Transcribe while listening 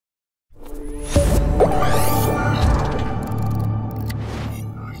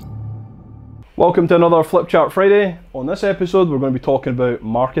Welcome to another Flipchart Friday. On this episode we're going to be talking about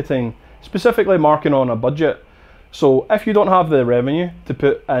marketing, specifically marketing on a budget. So if you don't have the revenue to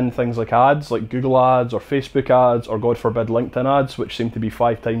put in things like ads, like Google ads or Facebook ads or God forbid LinkedIn ads, which seem to be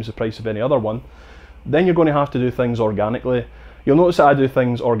 5 times the price of any other one, then you're going to have to do things organically. You'll notice that I do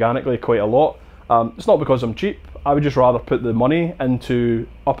things organically quite a lot. It's not because I'm cheap. I would just rather put the money into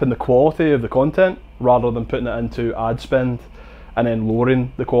upping the quality of the content rather than putting it into ad spend and then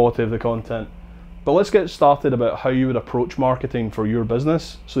lowering the quality of the content. But let's get started about how you would approach marketing for your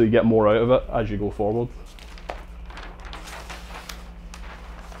business so you get more out of it as you go forward.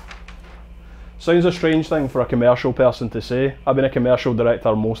 Sounds a strange thing for a commercial person to say. I've been a commercial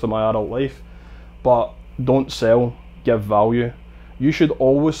director most of my adult life, but don't sell, give value. You should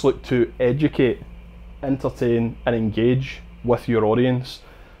always look to educate, entertain and engage with your audience.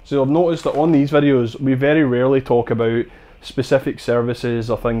 So I've noticed that on these videos we very rarely talk about specific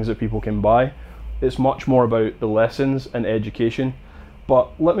services or things that people can buy. It's much more about the lessons and education.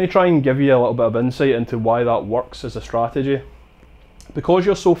 But let me try and give you a little bit of insight into why that works as a strategy. Because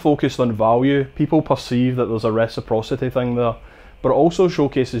you're so focused on value, people perceive that there's a reciprocity thing there, but it also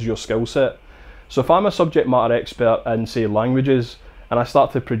showcases your skill set. So if I'm a subject matter expert in, say, languages, and I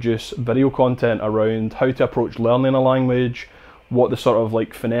start to produce video content around how to approach learning a language, what the sort of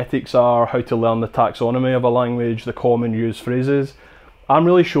like phonetics are, how to learn the taxonomy of a language, the common used phrases, I'm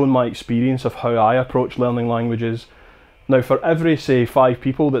really showing my experience of how I approach learning languages. Now for every, say, 5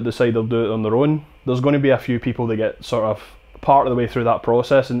 people that decide they'll do it on their own, there's going to be a few people that get sort of part of the way through that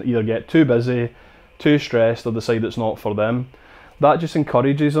process and either get too busy, too stressed, or decide it's not for them. That just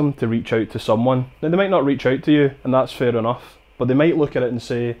encourages them to reach out to someone. Now they might not reach out to you, and that's fair enough, but they might look at it and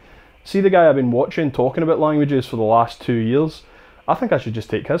say, see the guy I've been watching talking about languages for the last 2 years, I think I should just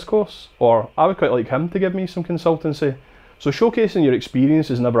take his course, or I would quite like him to give me some consultancy. So showcasing your experience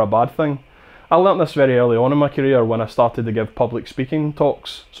is never a bad thing. I learnt this very early on in my career when I started to give public speaking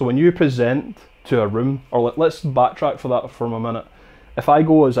talks. So when you present to a room, or let's backtrack for that for a minute. If I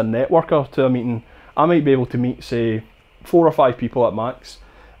go as a networker to a meeting, I might be able to meet, say, 4 or 5 people at max,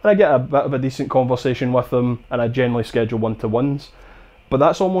 and I get a bit of a decent conversation with them, and I generally schedule one-to-ones. But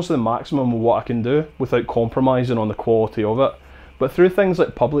that's almost the maximum of what I can do without compromising on the quality of it. But through things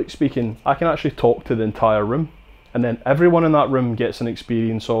like public speaking, I can actually talk to the entire room, and then everyone in that room gets an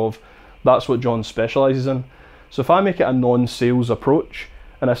experience of, that's what John specialises in. So if I make it a non-sales approach,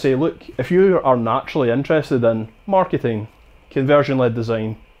 and I say, look, if you are naturally interested in marketing, conversion-led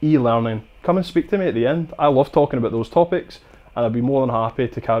design, e-learning, come and speak to me at the end. I love talking about those topics, and I'd be more than happy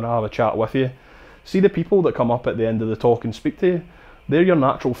to kind of have a chat with you. See the people that come up at the end of the talk and speak to you, they're your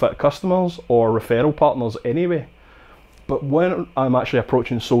natural fit customers or referral partners anyway. But when I'm actually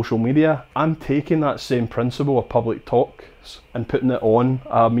approaching social media, I'm taking that same principle of public talks and putting it on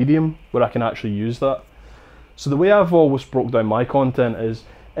a medium where I can actually use that. So the way I've always broke down my content is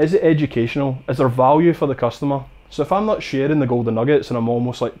it educational? Is there value for the customer? So if I'm not sharing the golden nuggets and I'm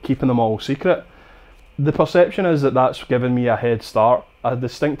almost like keeping them all secret, the perception is that that's given me a head start, a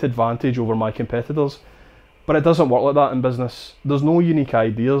distinct advantage over my competitors. But it doesn't work like that in business. There's no unique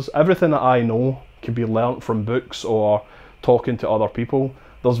ideas. Everything that I know can be learnt from books or talking to other people.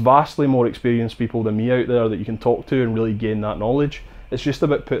 There's vastly more experienced people than me out there that you can talk to and really gain that knowledge. It's just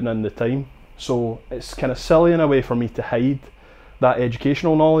about putting in the time. So it's kind of silly in a way for me to hide that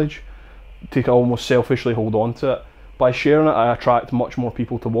educational knowledge, to almost selfishly hold on to it. By sharing it, I attract much more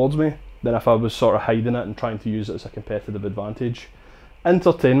people towards me than if I was sort of hiding it and trying to use it as a competitive advantage.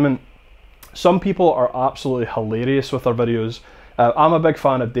 Entertainment. Some people are absolutely hilarious with their videos. I'm a big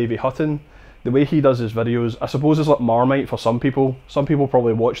fan of Davey Hutton. The way he does his videos, I suppose it's like Marmite for some people. Some people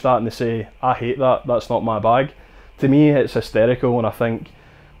probably watch that and they say, I hate that, that's not my bag. To me, it's hysterical, and I think,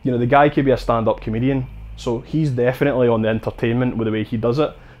 you know, the guy could be a stand-up comedian, so he's definitely on the entertainment with the way he does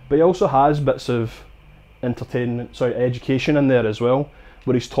it, but he also has bits of education in there as well,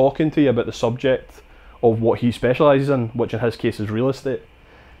 where he's talking to you about the subject of what he specialises in, which in his case is real estate.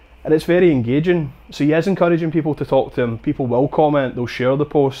 And it's very engaging, so he is encouraging people to talk to him. People will comment, they'll share the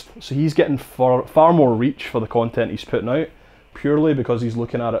post, so he's getting far more reach for the content he's putting out, purely because he's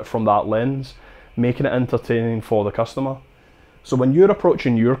looking at it from that lens, making it entertaining for the customer. So when you're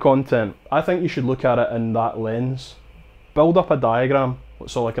approaching your content, I think you should look at it in that lens. Build up a diagram,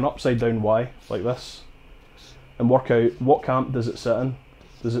 so like an upside down Y, like this, and work out what camp does it sit in.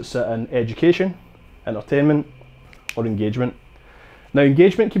 Does it sit in education, entertainment, or engagement? Now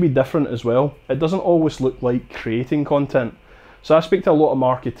engagement can be different as well. It doesn't always look like creating content. So I speak to a lot of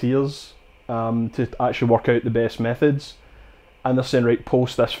marketeers to actually work out the best methods, and they're saying, right,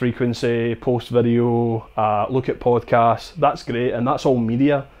 post this frequency, post video, look at podcasts. That's great, and that's all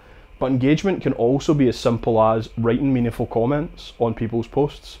media. But engagement can also be as simple as writing meaningful comments on people's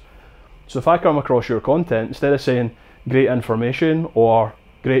posts. So if I come across your content, instead of saying great information or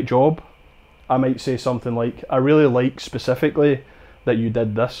great job, I might say something like, I really like specifically that you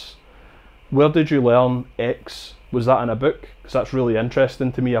did this. Where did you learn X? Was that in a book? Because that's really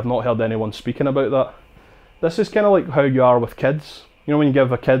interesting to me. I've not heard anyone speaking about that. This is kind of like how you are with kids. You know, when you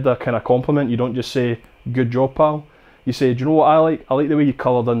give a kid a kind of compliment, you don't just say, good job, pal. You say, do you know what I like? I like the way you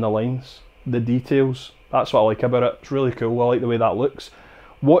coloured in the lines, the details. That's what I like about it. It's really cool. I like the way that looks.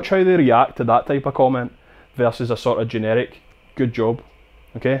 Watch how they react to that type of comment versus a sort of generic, good job.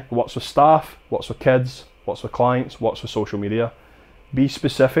 Okay, what's with staff, what's with kids, what's with clients, what's with social media. Be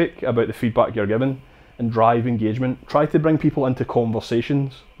specific about the feedback you're giving and drive engagement. Try to bring people into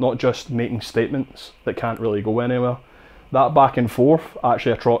conversations, not just making statements that can't really go anywhere. That back and forth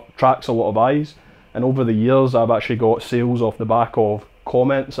actually attracts a lot of eyes, and over the years I've actually got sales off the back of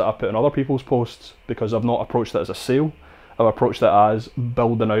comments that I put in other people's posts because I've not approached it as a sale, I've approached it as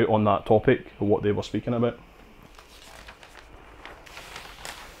building out on that topic of what they were speaking about.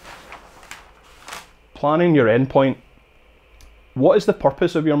 Planning your endpoint. What is the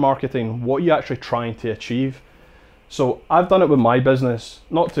purpose of your marketing? What are you actually trying to achieve? So I've done it with my business,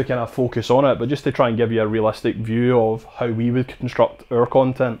 not to kind of focus on it, but just to try and give you a realistic view of how we would construct our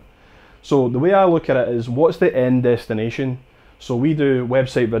content. So the way I look at it is, what's the end destination? So we do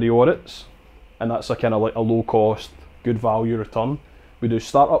website video audits, and that's a kind of like a low cost, good value return. We do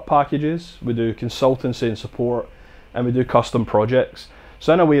startup packages, we do consultancy and support, and we do custom projects.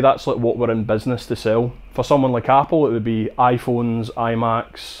 So in a way, that's like what we're in business to sell. For someone like Apple, it would be iPhones,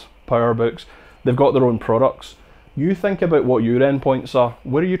 iMacs, PowerBooks. They've got their own products. You think about what your endpoints are.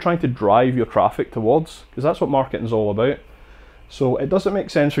 Where are you trying to drive your traffic towards? Because that's what marketing's all about. So it doesn't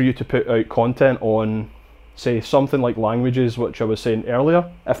make sense for you to put out content on, say, something like languages, which I was saying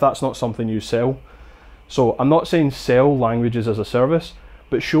earlier, if that's not something you sell. So I'm not saying sell languages as a service,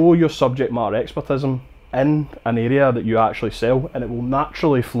 but show your subject matter expertism in an area that you actually sell, and it will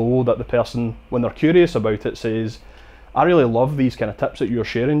naturally flow that the person, when they're curious about it, says, I really love these kind of tips that you're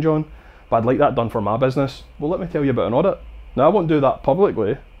sharing, John, but I'd like that done for my business. Well, let me tell you about an audit. Now, I won't do that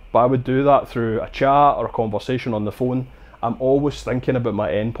publicly, but I would do that through a chat or a conversation on the phone. I'm always thinking about my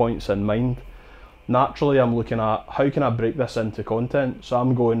endpoints in mind. Naturally, I'm looking at how can I break this into content. So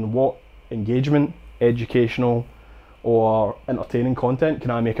I'm going, what engagement, educational, or entertaining content can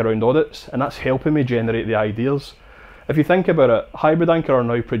I make around audits? And that's helping me generate the ideas. If you think about it, Hybrid Anchor are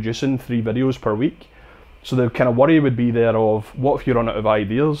now producing 3 videos per week. So the kind of worry would be there of, what if you run out of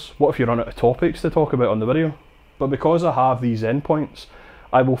ideas? What if you run out of topics to talk about on the video? But because I have these endpoints,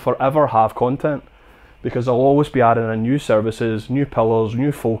 I will forever have content, because I'll always be adding in new services, new pillars,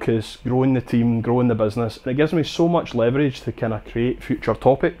 new focus, growing the team, growing the business. And it gives me so much leverage to kind of create future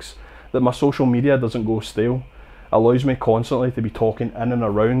topics that my social media doesn't go stale. Allows me constantly to be talking in and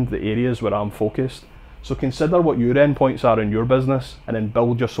around the areas where I'm focused. So consider what your endpoints are in your business and then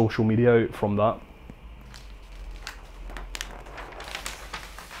build your social media out from that.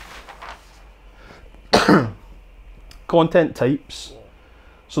 Content types.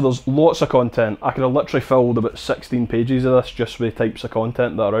 So there's lots of content. I could have literally filled about 16 pages of this just with types of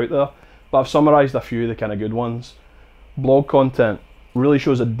content that are out there, but I've summarised a few of the kind of good ones. Blog content really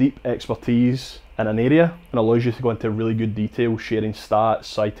shows a deep expertise in an area and allows you to go into really good detail, sharing stats,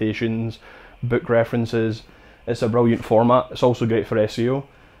 citations, book references. It's a brilliant format. It's also great for SEO,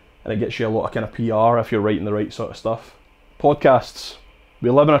 and it gets you a lot of kind of PR if you're writing the right sort of stuff. Podcasts. We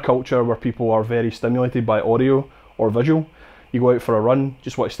live in a culture where people are very stimulated by audio or visual. You go out for a run,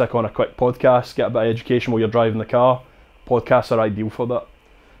 just want to stick on a quick podcast, get a bit of education while you're driving the car. Podcasts are ideal for that.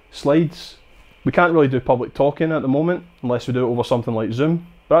 Slides. We can't really do public talking at the moment unless we do it over something like Zoom,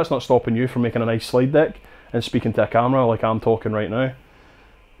 but that's not stopping you from making a nice slide deck and speaking to a camera like I'm talking right now.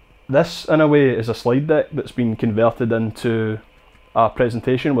 This, in a way, is a slide deck that's been converted into a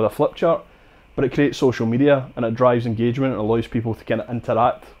presentation with a Flipchart, but it creates social media and it drives engagement and allows people to kind of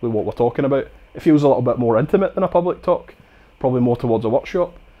interact with what we're talking about. It feels a little bit more intimate than a public talk, probably more towards a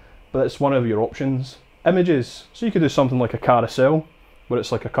workshop, but it's one of your options. Images. So you could do something like a carousel, where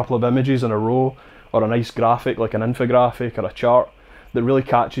it's like a couple of images in a row, or a nice graphic like an infographic or a chart that really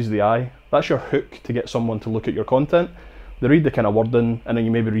catches the eye. That's your hook to get someone to look at your content. They read the kind of wording and then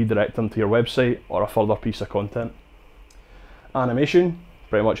you maybe redirect them to your website or a further piece of content. Animation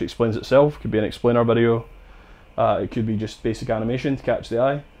pretty much explains itself. Could be an explainer video, it could be just basic animation to catch the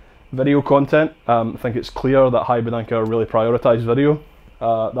eye. Video content, I think it's clear that Hybrid Anchor really prioritise video.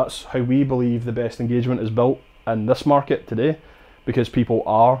 That's how we believe the best engagement is built in this market today, because people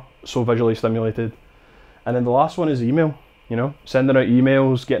are so visually stimulated. And then the last one is email. you know, sending out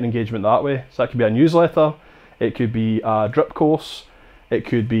emails, getting engagement that way. So that could be a newsletter, it could be a drip course, it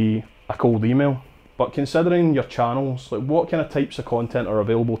could be a cold email. But considering your channels, like what kind of types of content are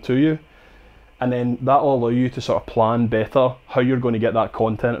available to you, and then that will allow you to sort of plan better how you're going to get that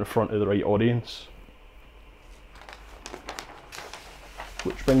content in front of the right audience.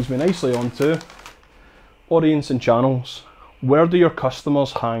 Which brings me nicely on to audience and channels. Where do your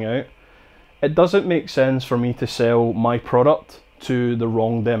customers hang out? It doesn't make sense for me to sell my product to the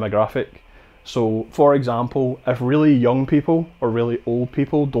wrong demographic. So for example, if really young people or really old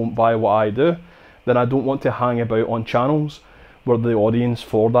people don't buy what I do, then I don't want to hang about on channels where the audience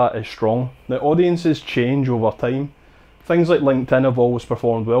for that is strong. Now, audiences change over time. Things like LinkedIn have always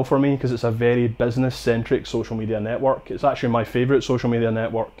performed well for me because it's a very business-centric social media network. It's actually my favourite social media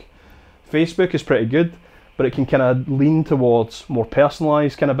network. Facebook is pretty good, but it can kind of lean towards more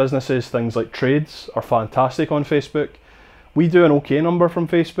personalised kind of businesses. Things like trades are fantastic on Facebook. We do an okay number from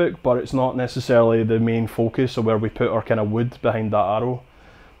Facebook, but it's not necessarily the main focus of where we put our kind of wood behind that arrow.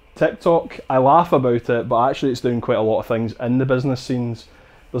 TikTok, I laugh about it, but actually it's doing quite a lot of things in the business scenes.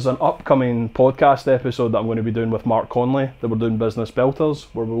 There's an upcoming podcast episode that I'm going to be doing with Mark Conley, that we're doing Business Belters,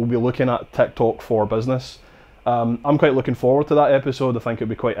 where we'll be looking at TikTok for business. I'm quite looking forward to that episode. I think it'd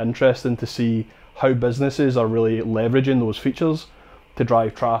be quite interesting to see how businesses are really leveraging those features to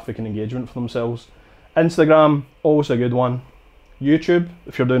drive traffic and engagement for themselves. Instagram, always a good one. YouTube,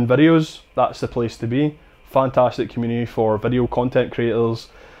 if you're doing videos, that's the place to be. Fantastic community for video content creators,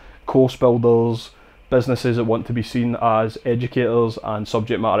 course builders, businesses that want to be seen as educators and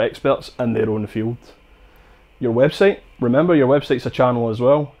subject matter experts in their own field. Your website, remember your website's a channel as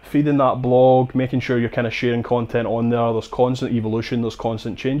well. Feeding that blog, making sure you're kind of sharing content on there, there's constant evolution, there's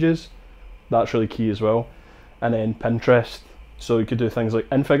constant changes. That's really key as well. And then Pinterest, so you could do things like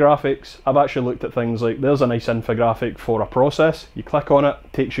infographics. I've actually looked at things like, there's a nice infographic for a process, you click on it,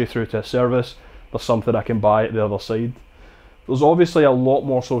 takes you through to a service, there's something I can buy at the other side. There's obviously a lot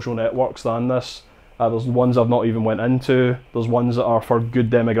more social networks than this. There's ones I've not even went into. There's ones that are for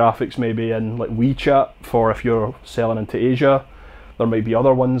good demographics, maybe in like WeChat for if you're selling into Asia. There might be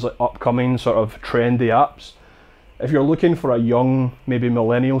other ones like upcoming sort of trendy apps. If you're looking for a young, maybe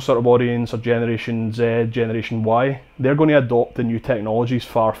millennial sort of audience or Generation Z, Generation Y, they're going to adopt the new technologies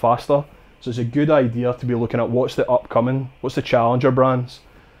far faster. So it's a good idea to be looking at what's the upcoming, what's the challenger brands.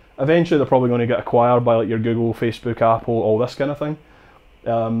 Eventually they're probably going to get acquired by like your Google, Facebook, Apple, all this kind of thing.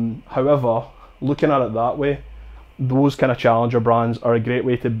 However, looking at it that way, those kind of challenger brands are a great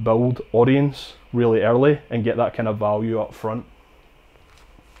way to build audience really early and get that kind of value up front.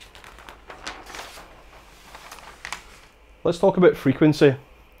 Let's talk about frequency.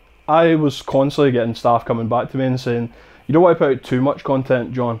 I was constantly getting staff coming back to me and saying, you don't want to put out too much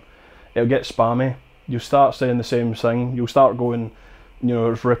content, John. It'll get spammy. You'll start saying the same thing. You'll start going, you know,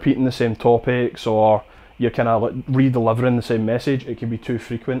 repeating the same topics, or you're kind of like re-delivering the same message. It can be too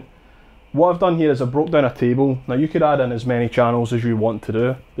frequent. What I've done here is I broke down a table. Now you could add in as many channels as you want to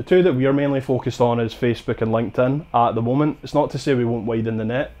do. The two that we are mainly focused on is Facebook and LinkedIn at the moment. It's not to say we won't widen the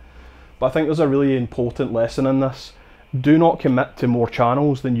net, but I think there's a really important lesson in this. Do not commit to more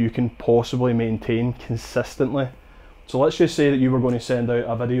channels than you can possibly maintain consistently. So let's just say that you were going to send out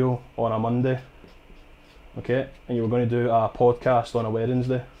a video on a Monday, okay, and you were going to do a podcast on a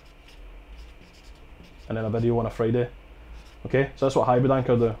Wednesday, and then a video on a Friday, okay? So that's what Hybrid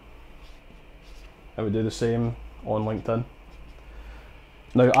Anchor do. I would do the same on LinkedIn.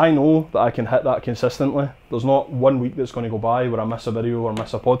 Now I know that I can hit that consistently. There's not 1 week that's going to go by where I miss a video or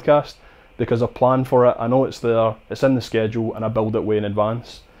miss a podcast, because I plan for it, I know it's there, it's in the schedule, and I build it way in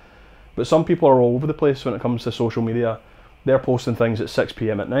advance. But some people are all over the place when it comes to social media. They're posting things at 6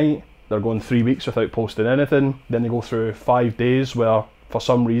 PM at night, they're going 3 weeks without posting anything, then they go through 5 days where for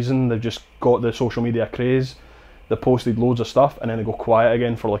some reason they've just got the social media craze, they posted loads of stuff, and then they go quiet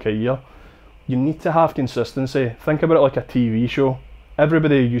again for like a year. You need to have consistency. Think about it like a TV show.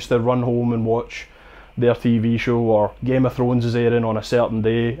 Everybody used to run home and watch their TV show, or Game of Thrones is airing on a certain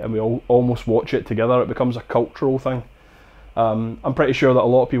day and we all almost watch it together. It becomes a cultural thing. I'm pretty sure that a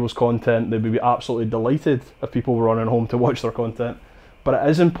lot of people's content, they'd be absolutely delighted if people were running home to watch their content, but it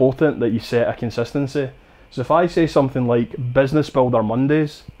is important that you set a consistency. So if I say something like Business Builder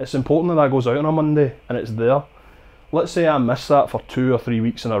Mondays, it's important that that goes out on a Monday and it's there. Let's say I miss that for 2 or 3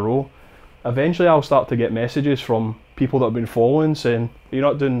 weeks in a row. Eventually I'll start to get messages from people that have been following saying, you're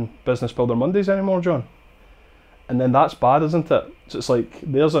not doing Business Builder Mondays anymore, John. And then that's bad, isn't it? So it's like,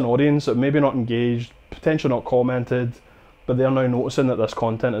 there's an audience that maybe not engaged, potentially not commented, but they're now noticing that this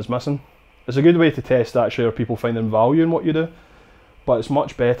content is missing. It's a good way to test actually, are people finding value in what you do, but it's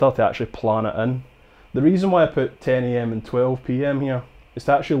much better to actually plan it in. The reason why I put 10 AM and 12 PM here is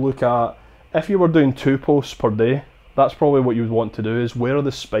to actually look at, if you were doing 2 posts per day, that's probably what you would want to do, is where are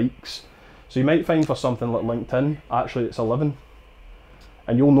the spikes. So you might find for something like LinkedIn, actually it's 11.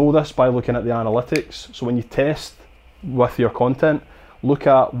 And you'll know this by looking at the analytics. So when you test with your content, look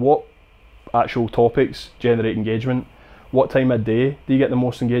at what actual topics generate engagement, what time of day do you get the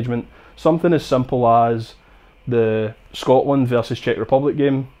most engagement. Something as simple as the Scotland versus Czech Republic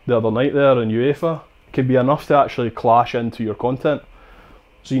game the other night there in UEFA could be enough to actually clash into your content.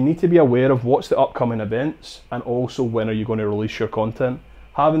 So you need to be aware of what's the upcoming events and also when are you going to release your content.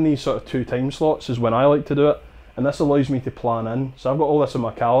 Having these sort of 2 time slots is when I like to do it, and this allows me to plan in. So I've got all this in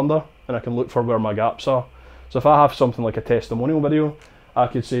my calendar and I can look for where my gaps are. So if I have something like a testimonial video, I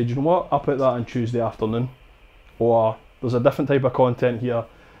could say, do you know what, I'll put that on Tuesday afternoon. Or there's a different type of content here,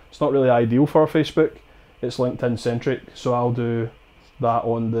 it's not really ideal for Facebook, it's LinkedIn centric, so I'll do that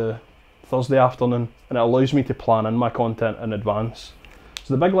on the Thursday afternoon, and it allows me to plan in my content in advance.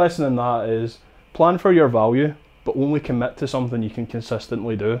 So the big lesson in that is plan for your value, but only commit to something you can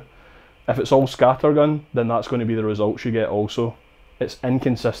consistently do. If it's all scattergun, then that's going to be the results you get also. It's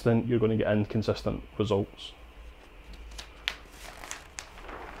inconsistent, you're going to get inconsistent results.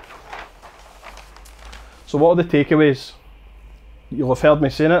 So what are the takeaways? You'll have heard me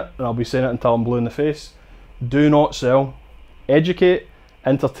saying it, and I'll be saying it until I'm blue in the face. Do not sell. Educate,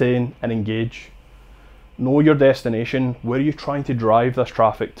 entertain, and engage. Know your destination. Where are you trying to drive this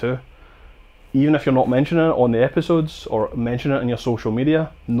traffic to? Even if you're not mentioning it on the episodes or mentioning it in your social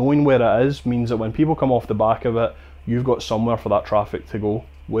media, knowing where it is means that when people come off the back of it, you've got somewhere for that traffic to go.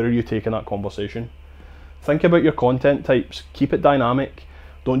 Where are you taking that conversation? Think about your content types. Keep it dynamic.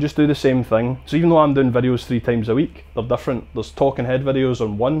 Don't just do the same thing. So even though I'm doing videos 3 times a week, they're different. There's talking head videos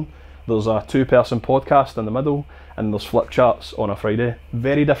on one, there's a 2-person podcast in the middle, and there's flip charts on a Friday.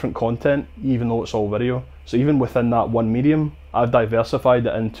 Very different content, even though it's all video. So even within that one medium, I've diversified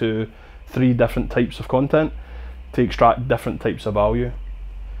it into 3 different types of content to extract different types of value.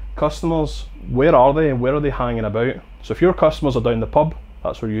 Customers, where are they and where are they hanging about? So if your customers are down the pub,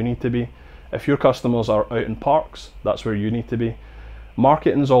 that's where you need to be. If your customers are out in parks, that's where you need to be.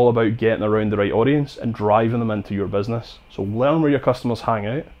 Marketing is all about getting around the right audience and driving them into your business. So learn where your customers hang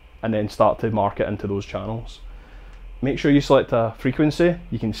out and then start to market into those channels. Make sure you select a frequency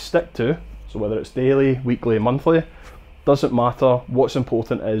you can stick to. So whether it's daily, weekly, monthly, doesn't matter. What's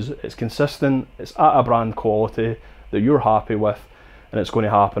important is it's consistent, it's at a brand quality that you're happy with, and it's going to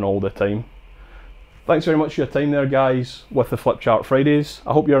happen all the time. Thanks very much for your time there, guys, with the Flipchart Fridays.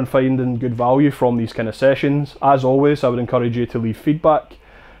 I hope you're finding good value from these kind of sessions. As always, I would encourage you to leave feedback.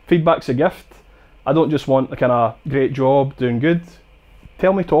 Feedback's a gift. I don't just want a kind of great job, doing good.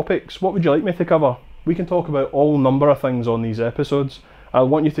 Tell me topics. What would you like me to cover? We can talk about all number of things on these episodes. I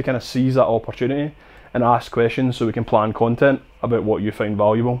want you to kind of seize that opportunity and ask questions so we can plan content about what you find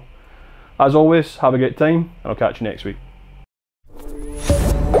valuable. As always, have a great time, and I'll catch you next week.